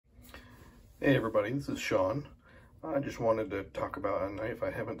Hey everybody, this is Sean. I just wanted to talk about a knife I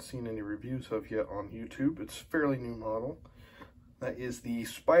haven't seen any reviews of yet on YouTube. It's a fairly new model. That is the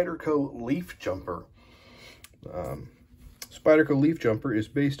Spyderco Leaf Jumper. Spyderco Leaf Jumper is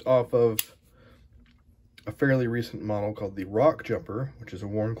based off of a fairly recent model called the Rock Jumper, which is a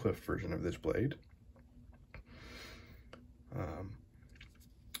Warncliffe version of this blade.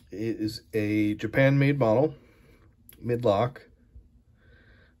 It is a Japan-made model, mid-lock.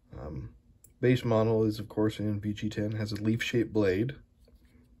 Base model is, of course, in VG10, has a leaf-shaped blade.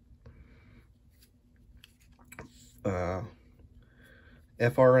 FRN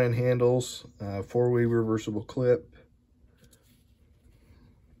handles, four-way reversible clip.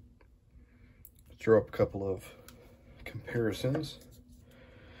 Throw up a couple of comparisons.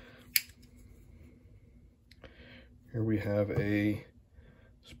 Here we have a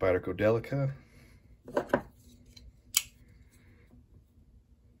Spyderco Delica,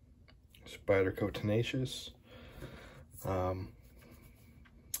 Spyderco Tenacious.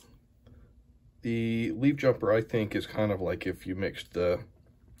 The Leaf Jumper, I think, is kind of like if you mixed the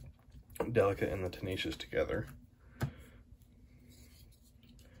Delica and the Tenacious together.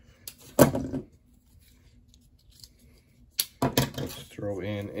 Let's throw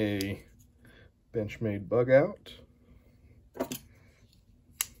in a Benchmade Bug Out.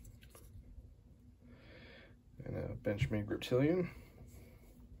 And a Benchmade Reptilian.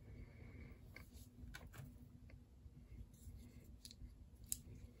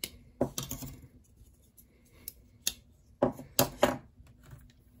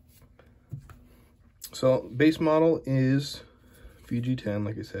 So base model is VG10,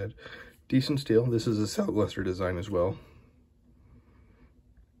 like I said, decent steel. This is a Saltgluster design as well.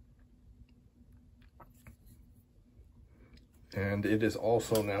 And it is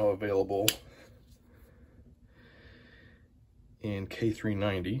also now available in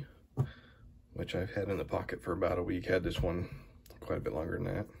K390, which I've had in the pocket for about a week. Had this one quite a bit longer than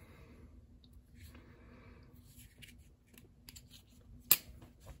that.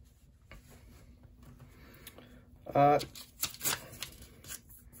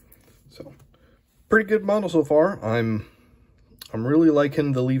 So pretty good model so far. I'm really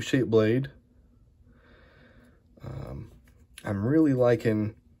liking the leaf-shaped blade. I'm really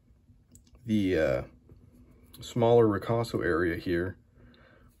liking the smaller ricasso area here.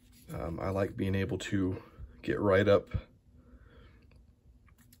 I like being able to get right up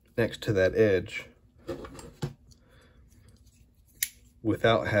next to that edge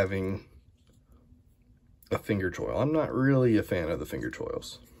without having a finger choil. I'm not really a fan of the finger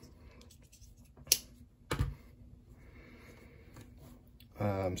choils.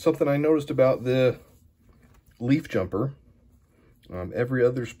 Something I noticed about the Leaf Jumper, every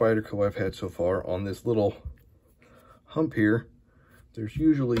other Spyderco I've had so far, on this little hump here, there's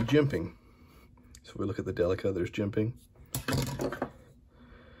usually jimping. So if we look at the Delica, there's jimping.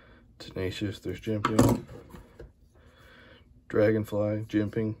 Tenacious, there's jimping. Dragonfly,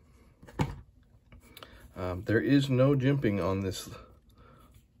 jimping. There is no jimping on this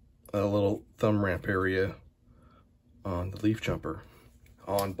little thumb ramp area on the Leaf Jumper,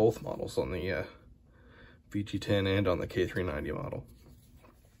 on both models, on the VG10 and on the K390 model.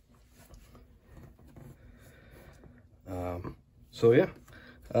 So yeah,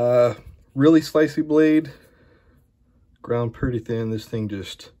 really slicey blade, ground pretty thin. This thing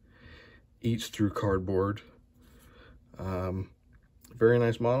just eats through cardboard. Very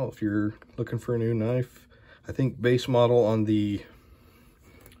nice model if you're looking for a new knife. I think base model on the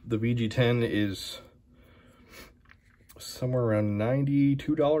VG10 is somewhere around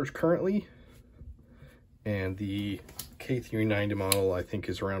 $92 currently, and the K390 model I think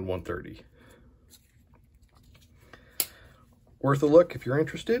is around $130. Worth a look if you're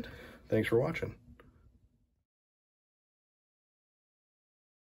interested. Thanks for watching.